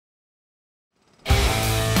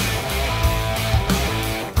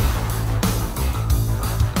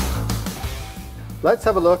Let's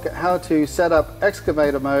have a look at how to set up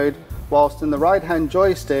excavator mode whilst in the right hand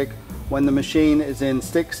joystick when the machine is in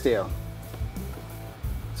stick steer.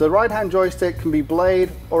 So the right hand joystick can be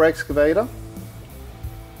blade or excavator.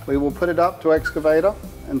 We will put it up to excavator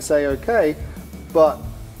and say OK, but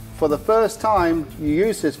for the first time you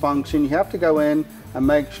use this function you have to go in and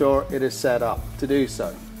make sure it is set up to do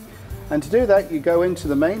so. And to do that you go into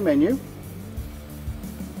the main menu,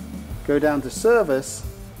 go down to service,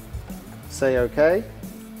 say OK,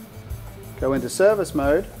 go into service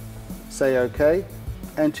mode, say OK,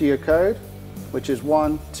 enter your code, which is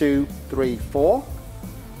 1234,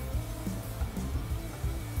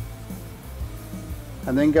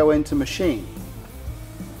 and then go into machine.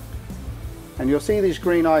 And you'll see these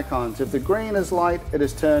green icons. If the green is light, it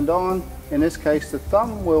is turned on. In this case, the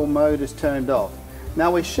thumb wheel mode is turned off.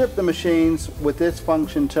 Now we ship the machines with this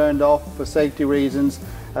function turned off for safety reasons,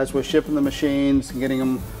 as we're shipping the machines and getting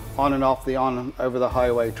them on and off the over the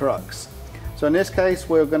highway trucks. So in this case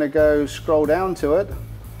we're going to go scroll down to it,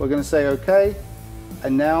 we're going to say OK,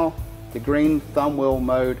 and now the green thumb wheel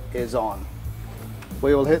mode is on.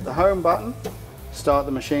 We will hit the home button, start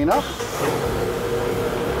the machine up.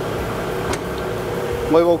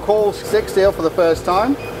 We will call stick steer for the first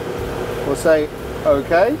time, we'll say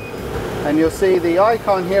OK, and you'll see the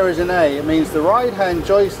icon here is an A. It means the right hand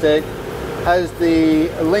joystick has the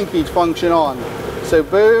linkage function on. So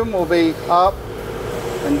boom will be up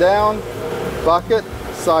and down, bucket,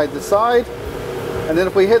 side to side. And then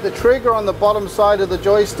if we hit the trigger on the bottom side of the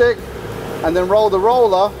joystick and then roll the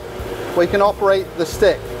roller, we can operate the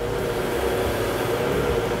stick.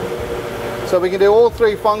 So we can do all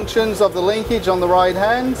three functions of the linkage on the right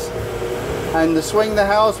hand. And to swing the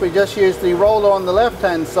house, we just use the roller on the left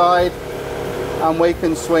hand side and we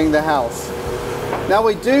can swing the house. Now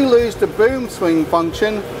we do lose the boom swing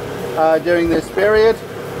function during this period,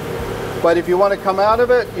 but if you want to come out of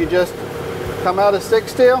it, you just come out of stick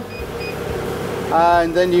steer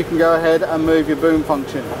and then you can go ahead and move your boom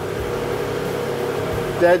function.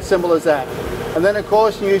 Dead simple as that. And then of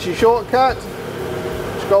course you use your shortcut,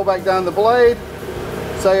 scroll back down the blade,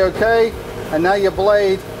 say OK, and now your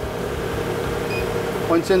blade,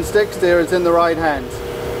 once in stick steer, is in the right hand.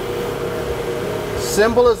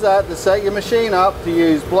 Simple as that to set your machine up to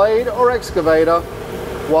use blade or excavator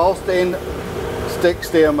whilst in stick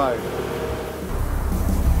steer mode.